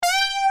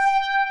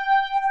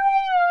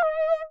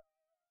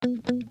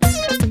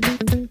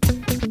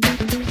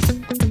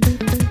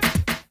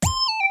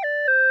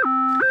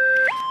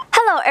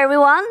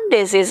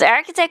this is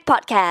Architect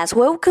Podcast.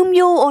 Welcome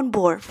you on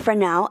board. For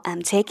now,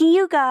 I'm taking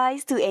you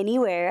guys to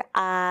anywhere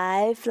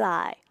I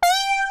fly.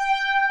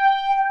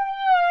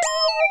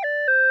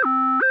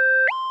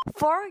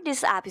 For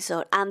this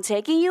episode, I'm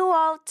taking you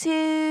out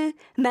to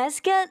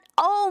Muscat,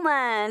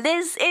 Oman.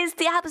 This is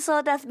the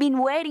episode I've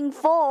been waiting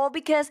for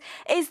because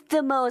it's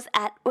the most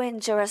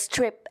adventurous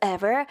trip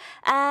ever,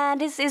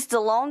 and this is the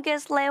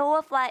longest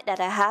layover flight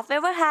that I have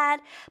ever had.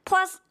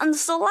 Plus, I'm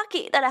so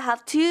lucky that I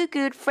have two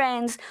good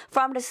friends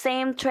from the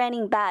same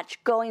training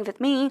batch going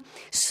with me.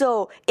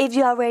 So, if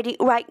you are ready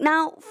right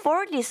now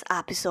for this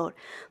episode,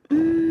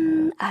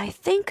 I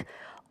think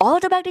all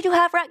the bag that you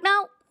have right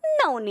now,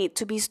 no need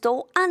to be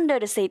stored under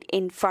the seat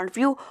in front of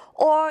you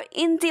or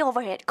in the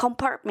overhead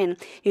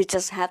compartment. You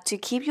just have to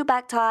keep your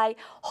bag tight,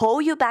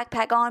 hold your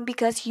backpack on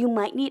because you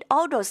might need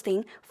all those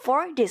things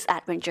for this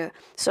adventure.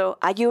 So,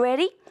 are you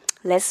ready?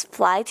 Let's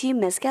fly to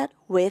Muscat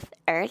with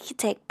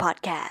Architect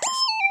Podcast.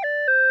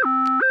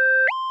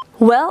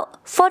 Well,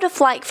 for the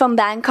flight from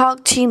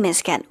Bangkok to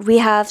Muscat, we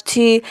have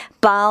to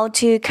bound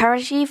to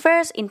Karachi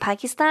first in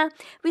Pakistan.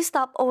 We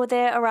stop over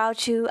there around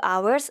 2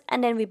 hours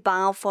and then we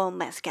bound for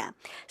Muscat.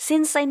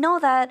 Since I know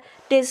that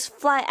this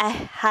flight I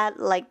had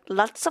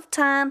lots of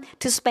time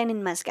to spend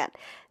in Muscat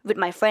with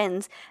my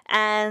friends,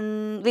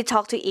 and we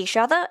talk to each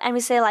other and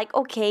we say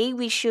okay,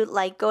 we should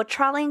go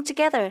traveling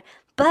together.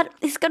 But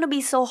it's gonna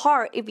be so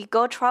hard if we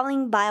go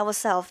traveling by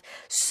ourselves.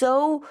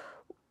 So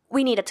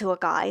we need a tour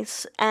guide,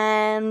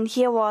 and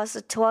here was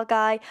a tour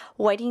guide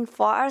waiting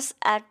for us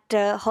at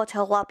the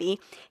hotel lobby.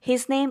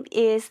 His name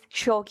is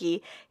Shogi.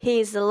 He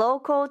is a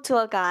local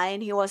tour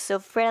guide. He was so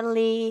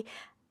friendly,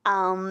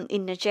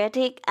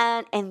 energetic,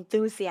 and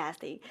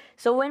enthusiastic.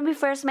 So when we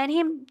first met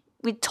him,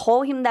 we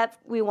told him that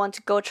we want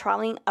to go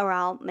traveling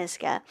around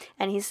Muscat,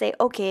 and he said,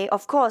 okay,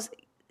 of course,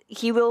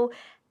 he will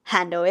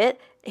handle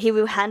it. He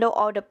will handle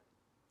all the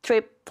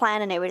trip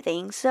plan and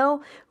everything.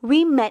 So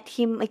we met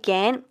him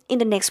again in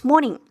the next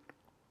morning.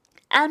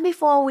 And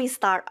before we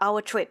start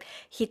our trip,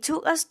 he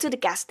took us to the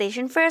gas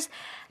station first.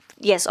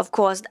 Yes, of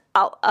course,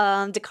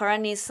 the car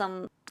needs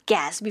some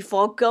gas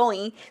before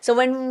going. So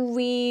when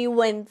we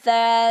went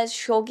there,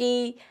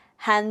 Shogi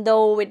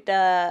handled with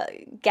the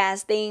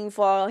gas thing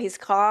for his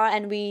car,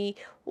 and we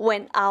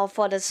went out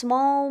for the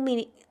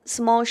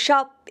small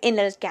shop in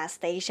the gas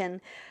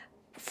station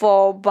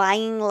for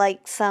buying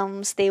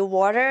some still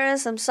water,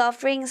 some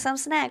soft drinks, some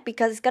snack,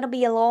 because it's gonna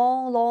be a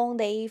long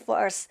day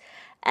for us.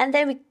 And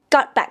then we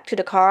got back to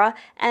the car,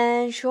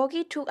 and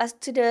Shogi took us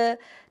to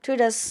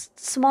the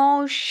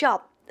small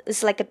shop.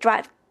 It's like a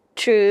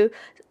drive-through,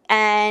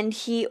 and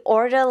he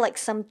ordered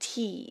some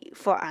tea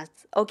for us.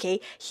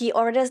 Okay, he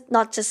ordered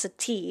not just a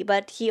tea,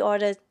 but he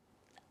ordered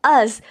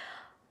us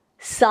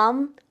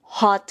some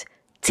hot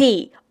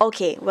tea.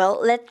 Okay, well,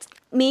 let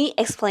me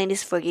explain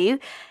this for you.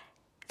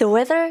 The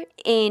weather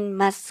in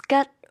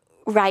Muscat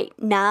right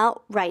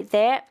now, right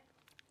there,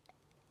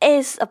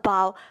 is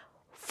about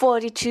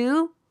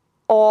 42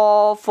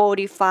 or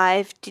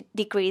 45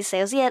 degrees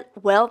Celsius.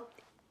 Well,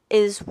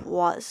 it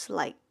was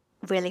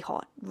really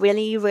hot,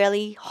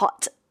 really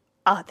hot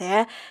out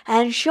there.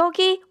 And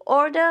Shogi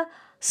ordered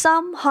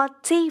some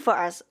hot tea for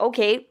us.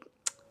 Okay,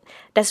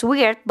 that's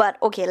weird,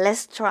 but okay,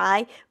 let's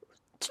try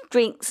to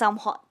drink some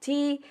hot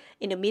tea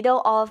in the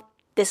middle of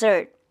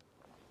dessert.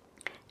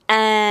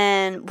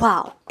 And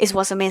wow, it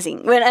was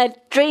amazing. When I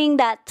drink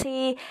that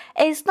tea,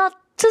 it's not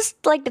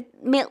just like the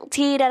milk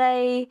tea that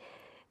I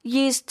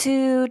used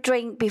to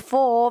drink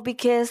before,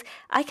 because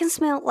I can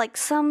smell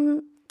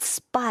some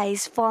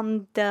spice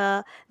from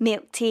the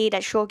milk tea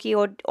that Shogi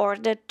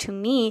ordered to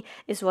me.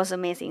 It was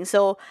amazing.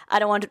 So I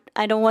don't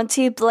want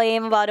to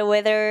blame about the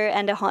weather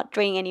and the hot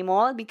drink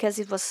anymore, because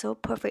it was so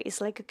perfect. It's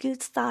a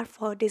good start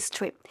for this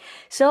trip.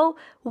 So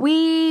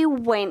we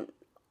went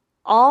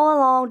all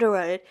along the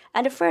road,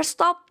 and the first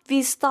stop,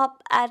 we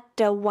stopped at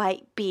the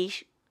White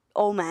Beach,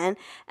 Oman.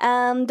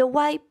 The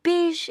White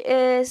Beach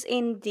is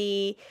in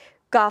the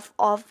Gulf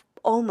of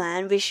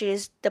Oman, which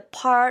is the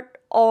part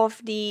of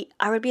the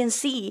Arabian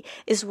Sea.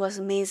 It was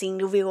amazing.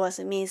 The view was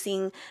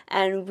amazing,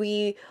 and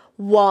we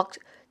walked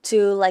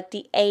to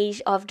the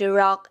edge of the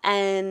rock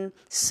and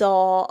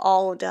saw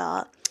all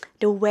the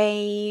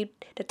wave.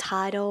 The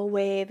tidal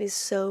wave is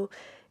so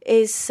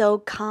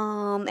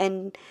calm,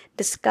 and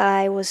the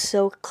sky was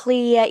so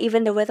clear.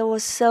 Even the weather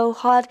was so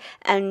hot,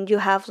 and you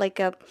have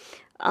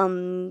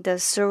the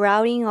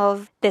surrounding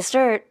of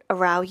desert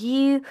around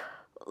you.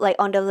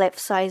 On the left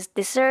side is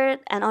desert,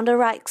 and on the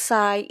right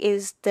side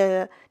is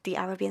the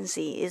Arabian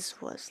Sea. It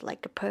was a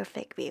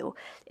perfect view.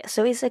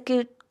 So it's a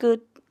good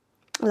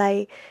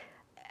a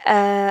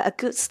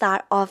good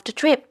start of the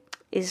trip.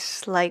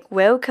 It's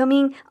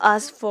welcoming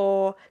us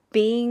for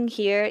being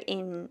here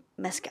in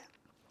Muscat.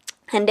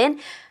 And then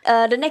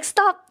the next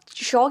stop,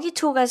 Shogi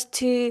took us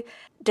to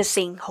the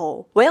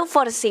sinkhole. Well,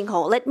 for the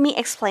sinkhole, let me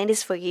explain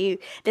this for you.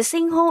 The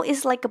sinkhole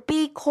is a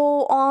big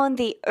hole on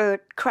the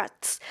earth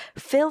crust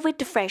filled with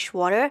the fresh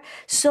water.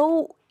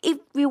 So if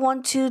we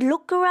want to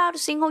look around the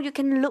sinkhole, you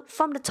can look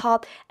from the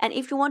top. And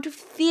if you want to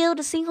feel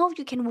the sinkhole,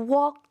 you can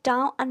walk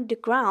down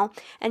underground.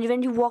 And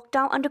when you walk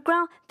down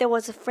underground, there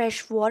was a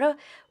fresh water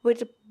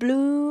with a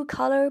blue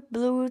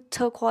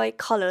turquoise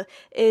color.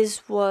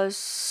 It was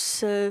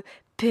so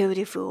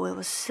beautiful. It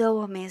was so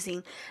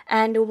amazing.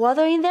 And the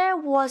water in there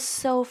was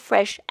so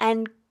fresh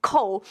and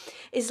cold.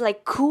 It's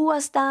like cool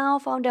us down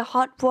from the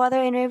hot water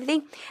and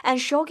everything. And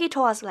Shoki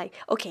told us like,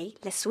 okay,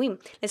 let's swim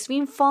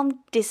from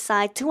this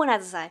side to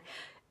another side.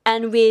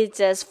 And we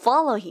just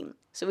follow him.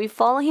 So we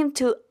follow him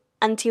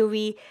until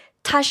we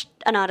touch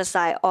another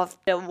side of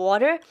the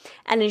water.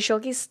 And then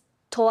Shoki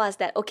told us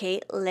that,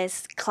 okay,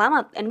 let's climb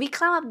up. And we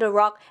climb up the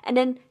rock. And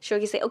then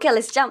Shoki said, okay,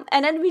 let's jump.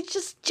 And then we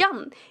just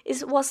jump.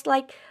 It was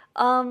like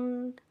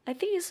I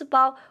think it's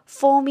about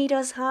 4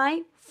 meters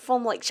high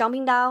from like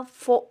jumping down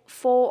 4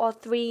 or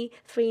 3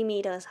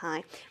 meters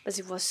high. But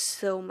it was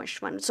so much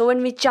fun. So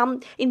when we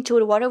jump into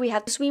the water, we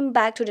have to swim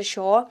back to the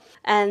shore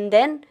and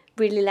then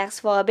we relax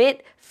for a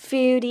bit,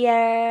 feel the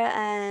air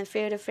and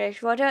feel the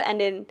fresh water, and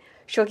then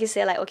Shoki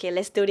said like, okay,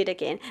 let's do it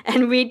again.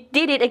 And we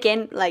did it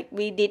again.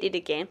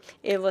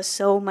 It was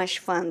so much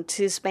fun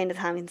to spend the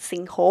time in the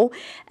sinkhole.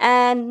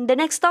 And the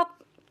next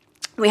stop,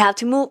 we have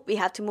to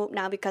move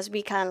now because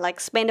we can't like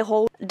spend the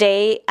whole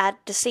day at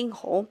the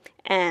sinkhole,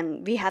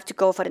 and we have to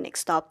go for the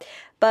next stop.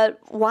 But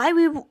while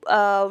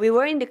we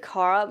were in the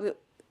car,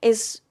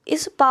 it's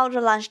about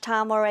the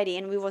lunchtime already,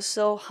 and we were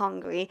so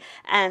hungry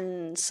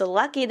and so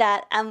lucky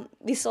that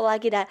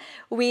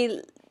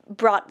we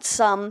brought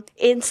some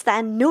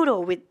instant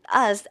noodle with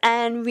us,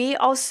 and we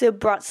also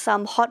brought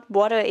some hot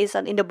water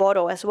in the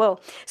bottle as well.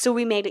 So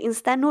we made the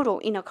instant noodle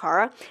in a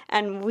car,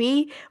 and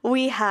we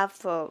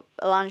have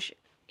lunch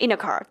in a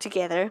car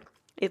together.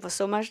 It was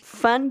so much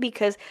fun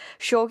because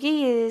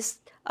Shoki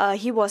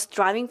he was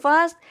driving for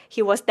us.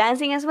 He was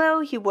dancing as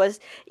well. He was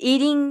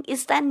eating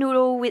instant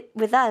noodle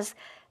with us,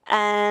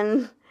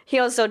 and he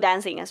also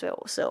dancing as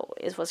well. So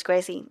it was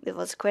crazy. He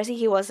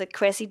was a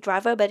crazy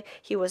driver, but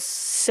he was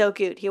so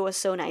good. He was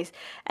so nice.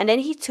 And then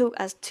he took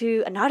us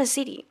to another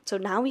city. So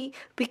now we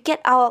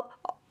get out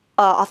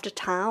of the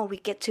town. We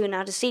get to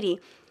another city.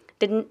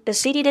 The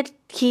city that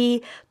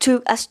he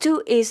took us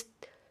to is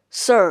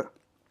Seoul.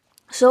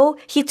 So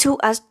he took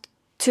us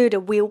to the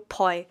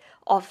viewpoint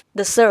of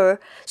the Seoul.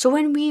 So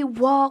when we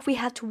walk, we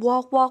had to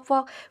walk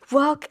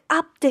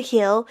up the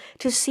hill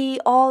to see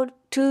all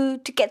to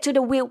get to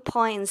the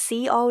viewpoint and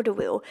see all the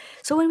view.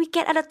 So when we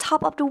get at the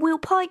top of the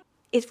viewpoint,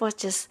 it was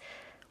just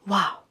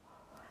wow.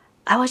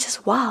 I was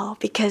just wow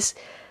because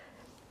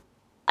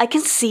I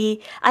can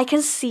see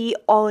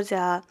all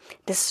the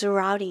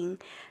surrounding,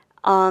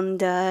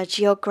 the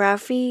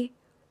geography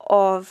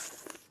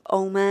of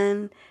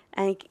Oman,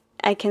 and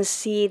I can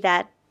see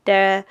that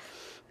there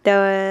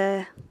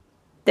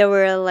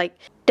were like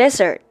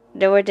desert.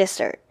 There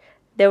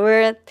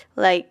were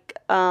like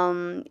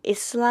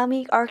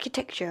Islamic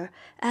architecture,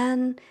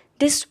 and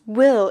this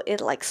wheel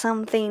is like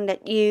something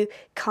that you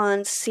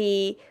can't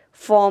see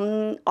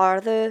from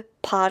other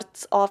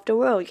parts of the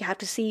world. You have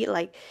to see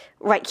like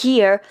right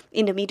here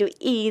in the Middle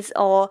East,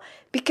 or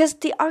because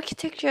the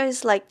architecture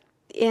is like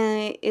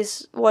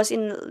was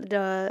in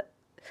the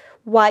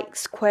white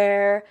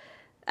square,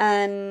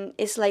 and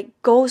it's like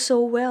goes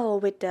so well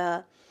with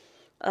the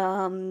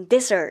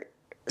desert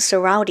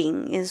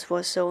surrounding. It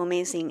was so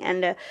amazing,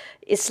 and the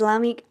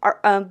Islamic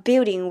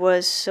building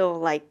was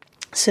so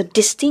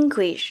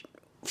distinguished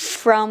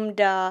from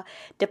the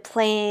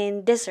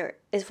plain desert.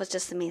 It was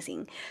just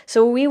amazing.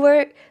 So we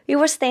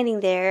were standing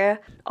there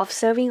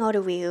observing all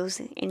the views,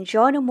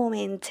 enjoy the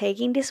moment,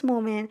 taking this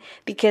moment,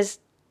 because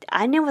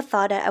I never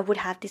thought that I would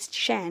have this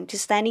chance to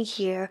standing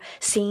here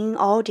seeing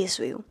all this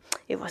view.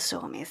 It was so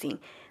amazing.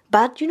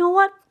 But you know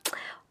what?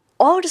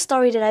 All the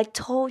story that I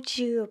told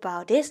you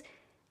about this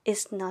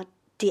is not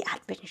the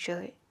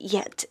adventure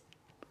yet.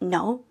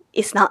 No,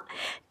 it's not.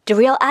 The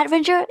real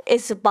adventure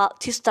is about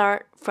to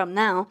start from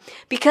now,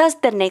 because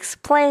the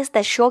next place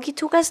that Shoki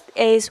took us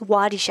is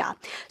Wadisha.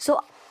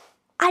 So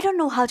I don't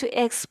know how to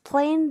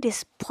explain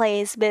this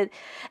place, but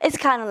it's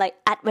kind of like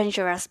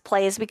adventurous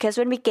place, because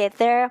when we get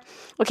there,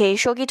 okay,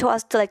 Shoki told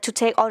us to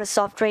take all the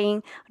soft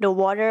drink, the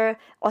water,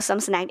 or some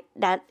snack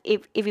that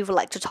if we would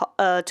like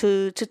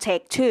to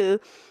take too,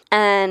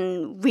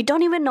 and we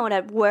don't even know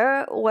that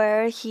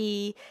where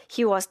he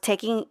was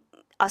taking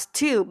us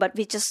to, but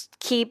we just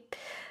kept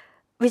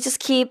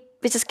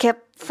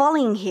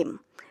following him,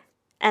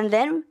 and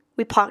then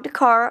we parked the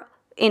car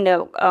in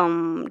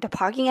the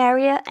parking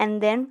area,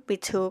 and then we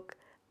took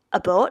a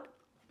boat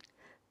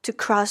to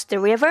cross the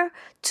river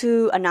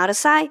to another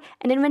side,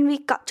 and then when we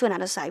got to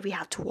another side, we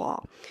had to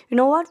walk. You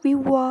know what? We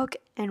walk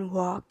and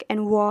walk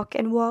and walk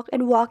and walk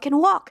and walk and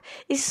walk.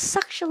 It's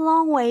such a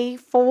long way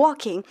for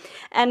walking,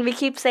 and we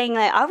keep saying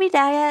like, "Are we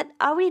there yet?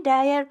 Are we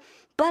there yet?"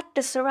 But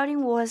the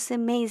surrounding was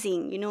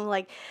amazing. You know,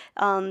 like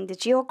the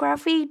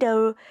geography,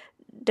 the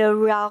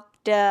rock,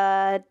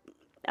 the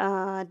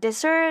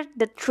desert,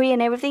 the tree,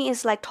 and everything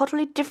is like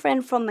totally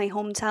different from my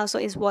hometown. So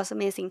it was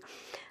amazing.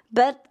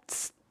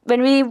 But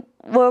when we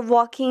were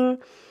walking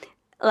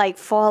like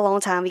for a long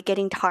time we're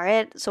getting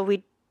tired, so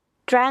we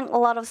drank a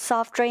lot of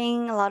soft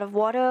drink, a lot of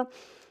water,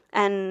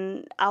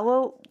 and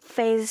our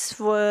face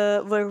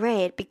were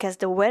red because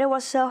the weather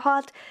was so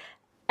hot,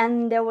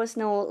 and there was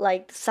no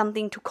like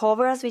something to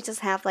cover us. We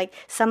just have like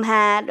some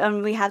hat,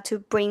 and we have to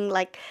bring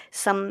like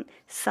something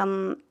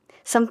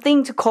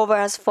to cover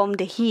us from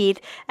the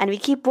heat, and we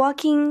keep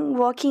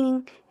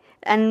walking,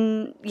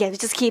 and yeah, we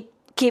just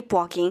keep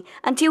walking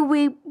until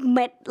we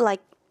met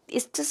like,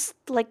 it's just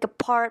like a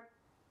part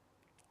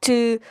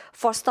to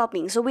for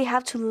stopping. So we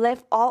have to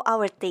leave all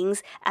our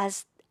things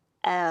as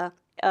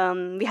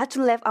we have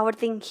to leave our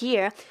thing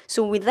here.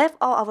 So we left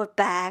all our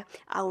bag,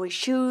 our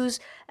shoes,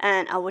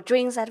 and our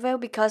drinks as well,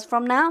 because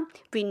from now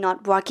we're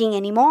not walking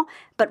anymore.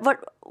 But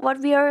what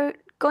we are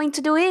going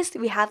to do is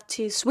we have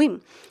to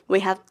swim. We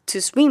have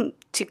to swim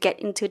to get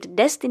into the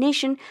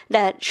destination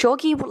that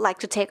Shogi would like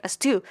to take us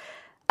to.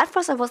 At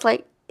first I was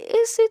like,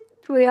 is it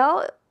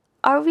real?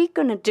 Are we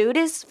gonna do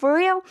this for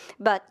real?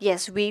 But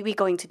yes, we're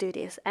going to do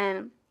this.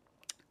 And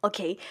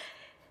okay,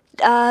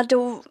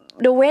 the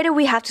way that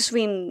we have to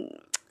swim,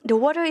 the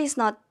water is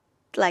not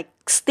like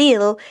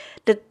still.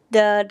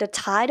 The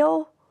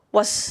tidal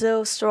was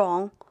so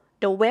strong,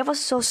 the wave was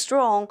so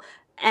strong,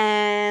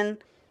 and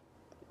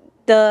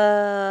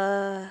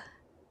the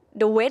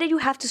way that you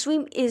have to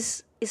swim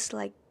is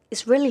like,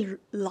 it's really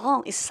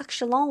long. It's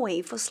such a long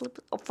way for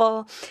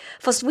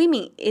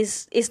swimming.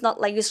 It's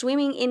not like you're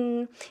swimming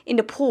in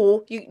the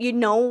pool. You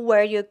know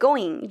where you're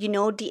going. You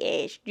know the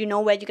edge. You know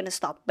where you're gonna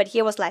stop. But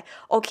here was like,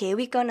 okay,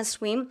 we're gonna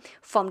swim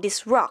from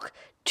this rock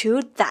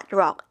to that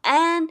rock,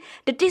 and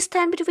the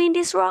distance between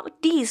these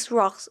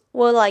rocks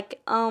were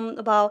like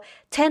about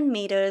 10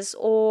 meters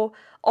or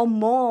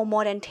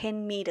more than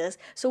 10 meters.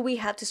 So we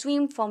have to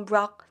swim from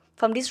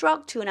this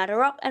rock to another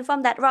rock, and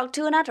from that rock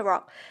to another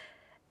rock.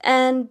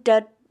 And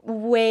the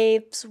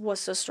waves was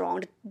so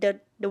strong, the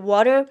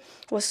water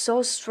was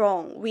so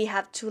strong. We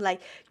have to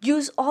like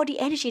use all the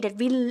energy that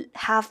we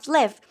have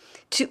left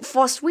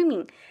for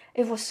swimming.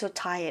 It was so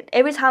tired.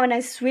 Every time when I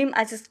swim,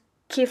 I just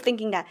keep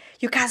thinking that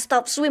you can't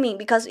stop swimming,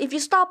 because if you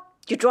stop,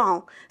 you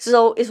drown.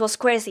 So it was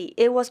crazy.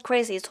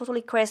 It's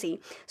totally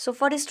crazy. So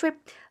for this trip,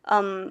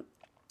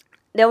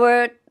 there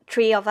were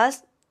 3 of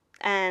us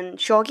and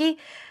Shogi.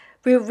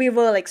 We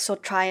were like so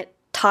tired.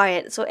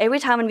 So every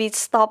time when we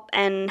stop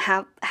and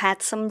have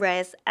had some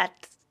rest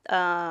at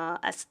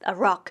a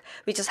rock,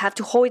 we just have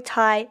to hold it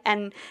tight.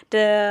 And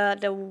the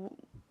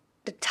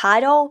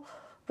tidal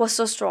was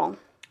so strong.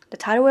 The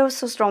tidal wave was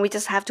so strong. We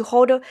just have to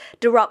hold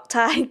the rock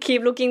tight,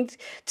 keep looking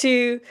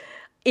to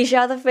each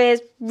other's face.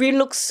 We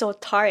look so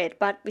tired,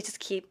 but we just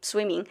keep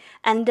swimming.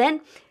 And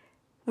then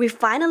we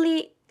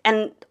finally,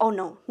 and oh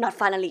no, not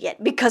finally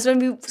yet, because when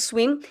we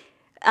swim,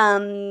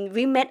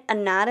 we met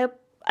another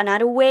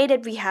way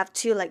that we have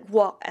to like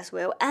walk as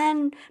well.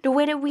 And the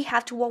way that we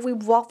have to walk, we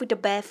walk with the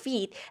bare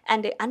feet,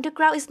 and the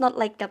underground is not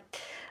like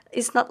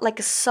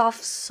a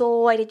soft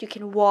soil that you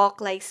can walk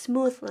like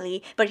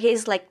smoothly, but here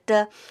is like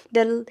the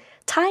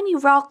tiny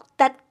rock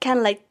that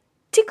can like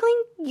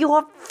tickling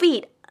your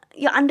feet,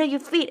 you're under your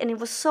feet, and it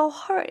was so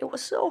hurt.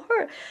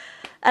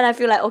 And I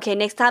feel like, okay,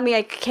 next time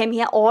I came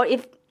here, or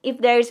if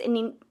there is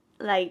any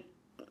like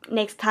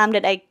next time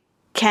that I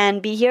can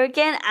be here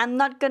again, I'm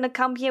not gonna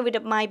come here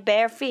with my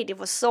bare feet. It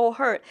was so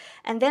hurt.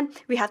 And then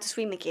we have to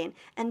swim again.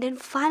 And then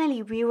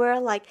finally we were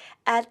like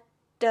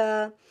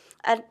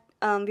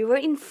we were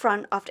in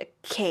front of the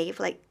cave,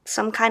 like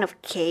some kind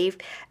of cave,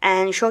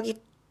 and Shogi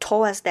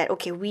told us that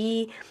okay,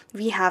 we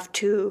have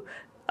to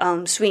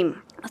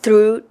swim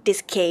through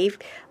this cave.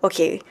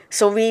 Okay,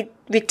 so we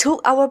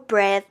took our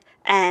breath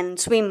and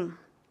swim,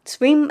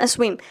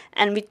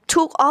 and we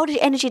took all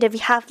the energy that we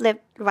have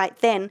left right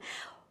then,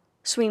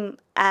 swim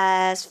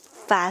as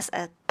fast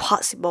as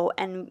possible.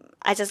 And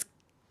I just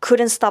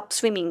couldn't stop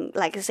swimming.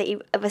 Like I say,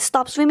 if I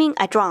stop swimming,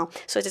 I drown.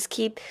 So I just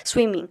keep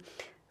swimming.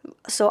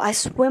 So I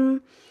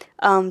swim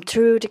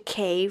through the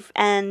cave,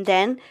 and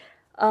then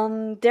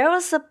there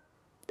was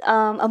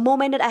a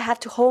moment that I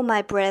had to hold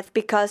my breath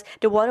because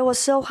the water was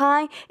so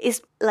high.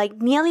 It's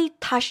like nearly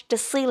touched the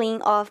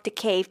ceiling of the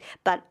cave,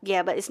 but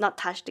it's not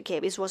touched the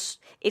cave.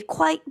 It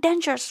quite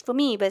dangerous for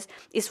me, but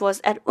it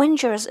was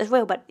adventurous as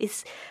well. But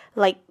it's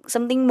like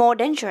something more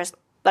dangerous.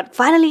 But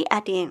finally,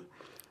 at the end,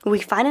 we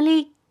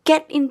finally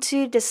get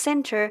into the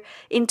center,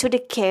 into the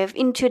cave,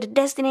 into the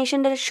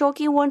destination that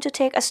Shoki wanted to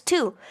take us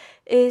to.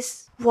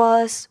 It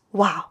was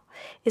wow.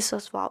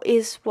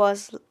 It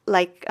was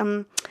like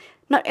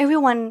not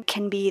everyone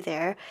can be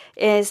there.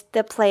 It's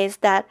the place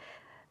that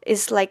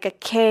is like a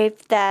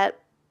cave that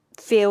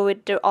filled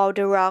with all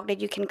the rock that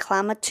you can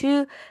climb up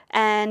to,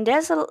 and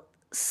there's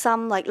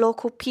some like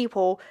local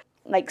people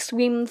like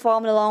swim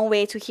from a long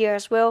way to here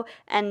as well,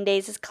 and they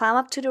just climb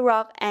up to the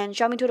rock and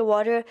jump into the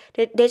water.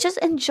 They just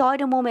enjoy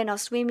the moment of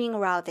swimming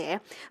around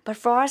there. But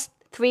for us,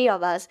 3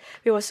 of us,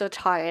 we were so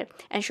tired,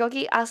 and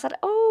Shoki asked that,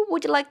 oh,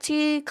 would you like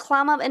to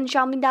climb up and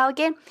jump down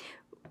again?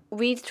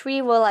 We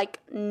 3 were like,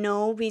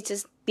 no, we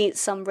just need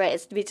some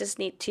rest. We just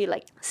need to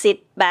like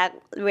sit back,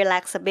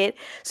 relax a bit.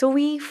 So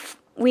we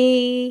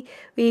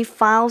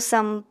found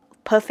some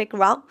perfect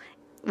rock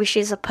which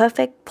is a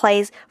perfect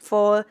place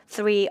for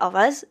 3 of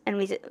us. And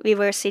we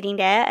were sitting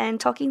there and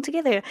talking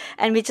together.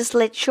 And we just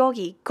let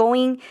Shogi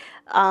going,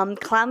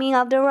 climbing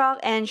up the rock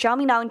and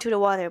jumping down into the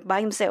water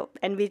by himself.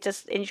 And we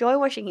just enjoy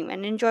watching him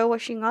and enjoy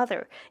watching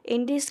other.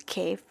 In this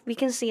cave, we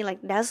can see like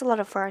there's a lot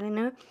of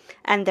foreigner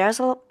and there's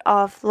a lot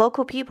of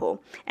local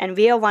people. And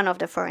we are one of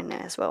the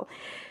foreigners as well.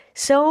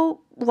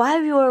 So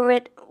while we were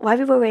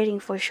waiting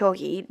for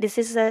Shogi, this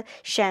is a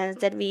chance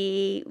that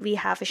we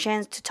have a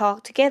chance to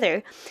talk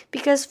together,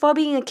 because for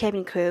being a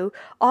cabin crew,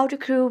 all the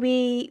crew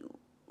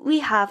we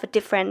have a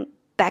different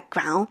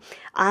background.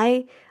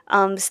 I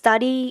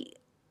study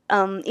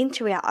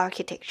interior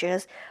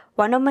architectures.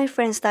 One of my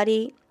friends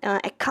study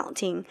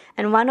accounting,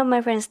 and one of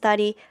my friends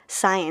study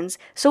science.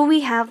 So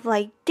we have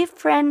like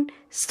different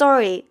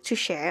story to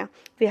share.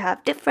 We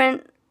have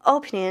different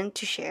opinion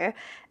to share,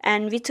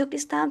 and we took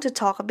this time to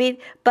talk a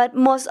bit. But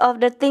most of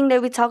the thing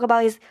that we talk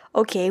about is,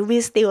 okay,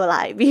 we're still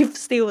alive. We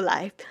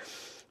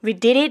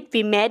did it.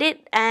 We made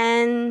it,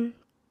 and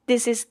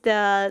this is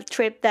the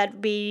trip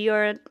that we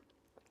are.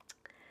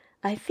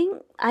 I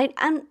think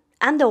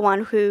I'm the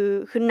one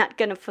who not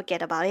gonna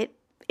forget about it.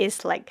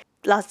 It's like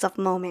lots of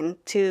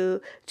moments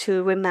to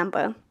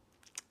remember.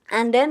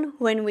 And then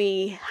when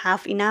we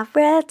have enough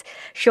breath,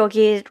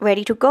 Shogi is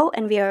ready to go,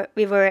 and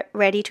we were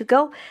ready to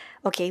go.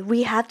 Okay,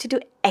 we have to do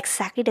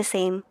exactly the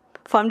same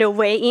from the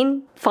way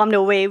in, from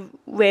the way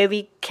where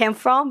we came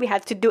from. We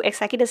have to do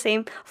exactly the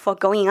same for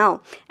going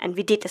out, and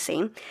we did the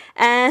same.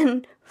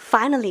 And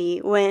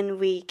finally, when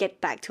we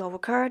get back to our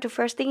car, the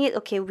first thing is,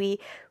 okay,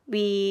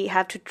 we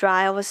have to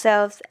dry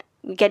ourselves.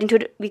 We got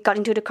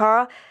into the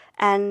car,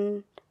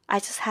 and I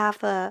just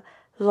have a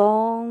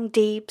long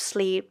deep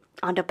sleep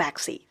on the back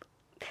seat.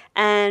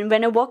 And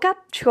when I woke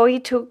up, Troy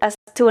took us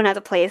to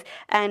another place,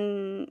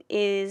 and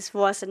it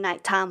was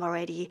night time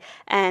already.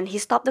 And he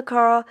stopped the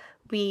car.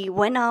 We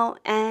went out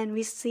and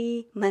we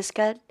see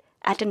Muscat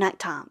at the night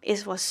time.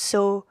 It was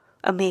so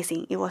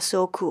amazing. It was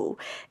so cool.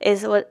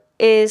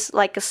 It's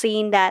like a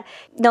scene that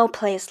no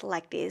place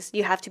like this.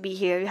 You have to be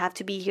here. You have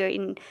to be here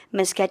in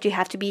Muscat. You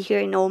have to be here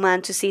in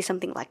Oman to see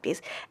something like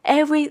this.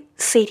 Every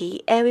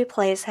city, every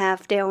place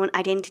have their own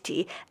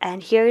identity,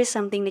 and here is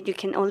something that you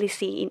can only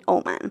see in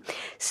Oman.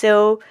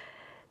 So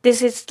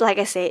this is, like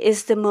I say,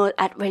 is the most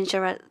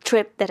adventurous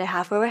trip that I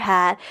have ever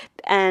had.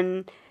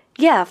 And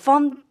yeah,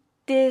 from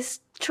this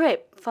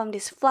trip, from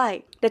this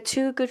flight, the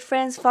 2 good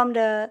friends from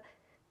the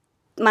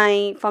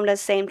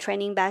same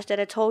training batch that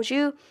I told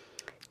you,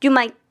 you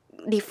might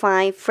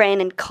define friend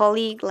and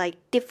colleague like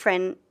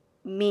different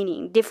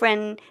meaning,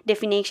 different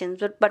definitions.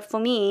 But for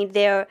me,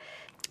 they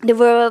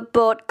were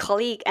both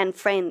colleague and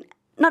friend.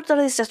 Not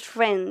only just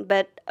friend,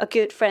 but a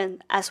good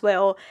friend as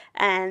well.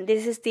 And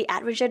this is the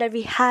adventure that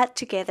we had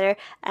together,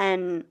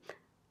 and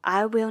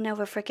I will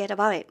never forget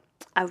about it.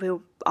 I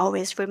will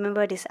always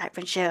remember this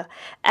adventure.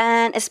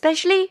 And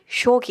especially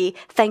Shogi,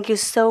 thank you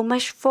so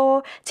much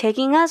for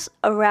taking us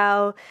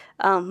around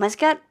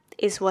Muscat.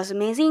 It was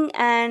amazing.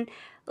 And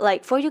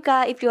like for you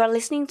guys, if you are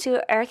listening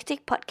to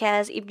Architect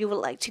Podcast, if you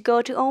would like to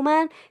go to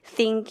Oman,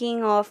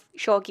 thinking of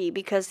Shogi,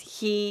 because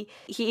he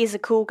is a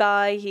cool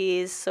guy. He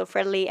is so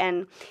friendly,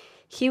 and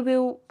he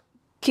will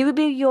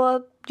be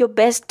your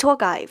best tour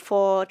guide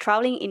for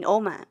traveling in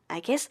Oman, I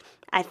guess.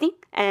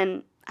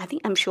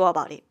 I'm sure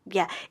about it.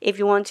 Yeah, if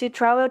you want to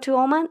travel to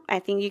Oman, I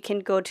think you can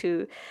go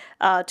to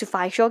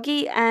find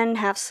Shogi and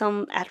have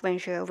some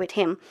adventure with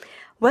him.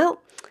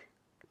 Well,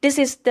 this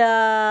is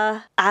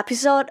the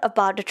episode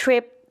about the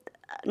trip.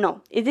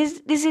 No,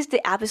 this is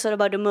the episode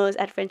about the most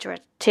adventurous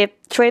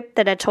trip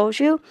that I told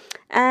you.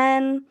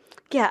 And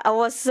yeah, I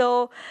was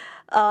so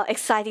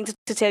exciting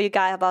to tell you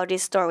guys about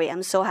this story.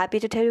 I'm so happy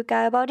to tell you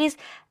guys about this.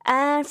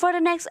 And for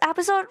the next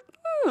episode,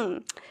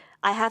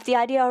 I have the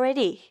idea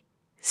already.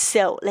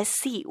 So let's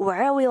see,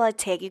 where will I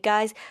take you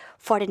guys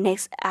for the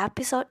next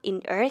episode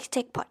in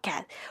Architect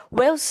Podcast.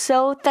 Well,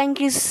 so thank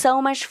you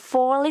so much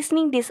for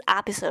listening this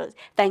episode.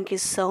 Thank you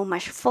so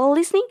much for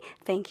listening.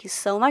 Thank you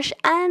so much,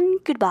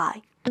 and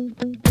goodbye.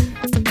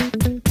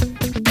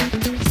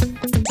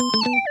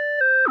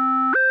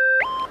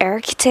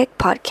 Architect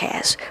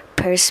Podcast,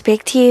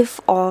 perspective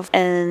of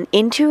an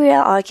interior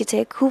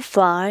architect who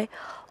fly,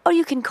 or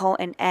you can call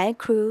an air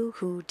crew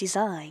who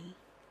design.